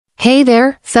Hey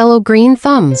there, fellow green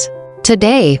thumbs.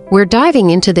 Today, we're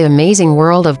diving into the amazing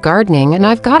world of gardening, and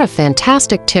I've got a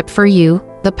fantastic tip for you: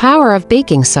 the power of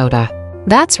baking soda.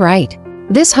 That's right.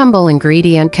 This humble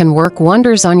ingredient can work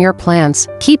wonders on your plants,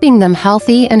 keeping them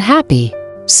healthy and happy.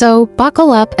 So, buckle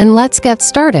up and let's get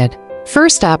started.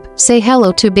 First up, say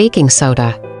hello to baking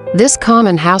soda. This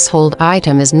common household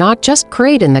item is not just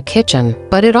great in the kitchen,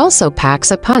 but it also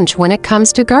packs a punch when it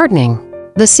comes to gardening.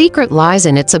 The secret lies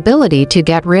in its ability to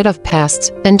get rid of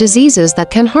pests and diseases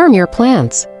that can harm your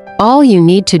plants. All you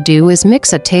need to do is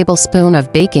mix a tablespoon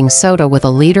of baking soda with a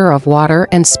liter of water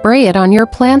and spray it on your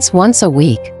plants once a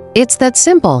week. It's that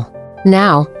simple.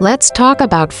 Now, let's talk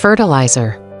about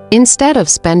fertilizer. Instead of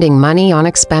spending money on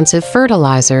expensive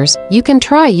fertilizers, you can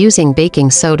try using baking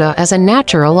soda as a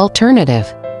natural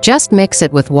alternative. Just mix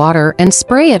it with water and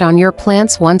spray it on your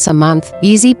plants once a month,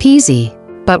 easy peasy.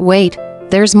 But wait,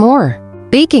 there's more.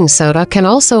 Baking soda can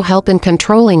also help in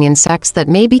controlling insects that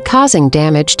may be causing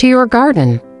damage to your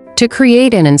garden. To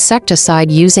create an insecticide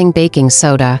using baking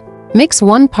soda, mix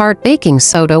 1 part baking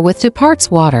soda with 2 parts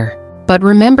water. But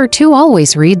remember to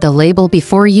always read the label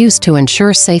before use to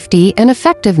ensure safety and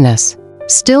effectiveness.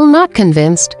 Still not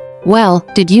convinced? Well,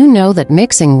 did you know that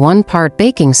mixing 1 part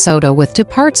baking soda with 2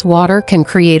 parts water can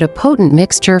create a potent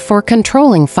mixture for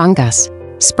controlling fungus?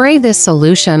 Spray this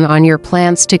solution on your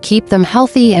plants to keep them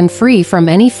healthy and free from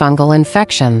any fungal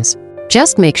infections.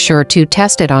 Just make sure to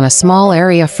test it on a small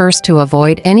area first to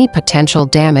avoid any potential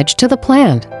damage to the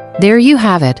plant. There you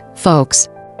have it, folks.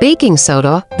 Baking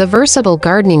soda, the versatile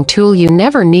gardening tool you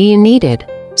never knew you needed.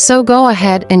 So go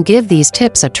ahead and give these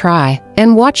tips a try,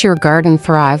 and watch your garden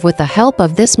thrive with the help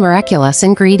of this miraculous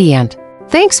ingredient.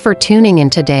 Thanks for tuning in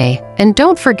today, and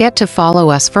don't forget to follow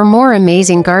us for more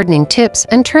amazing gardening tips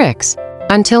and tricks.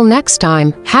 Until next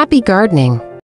time, happy gardening!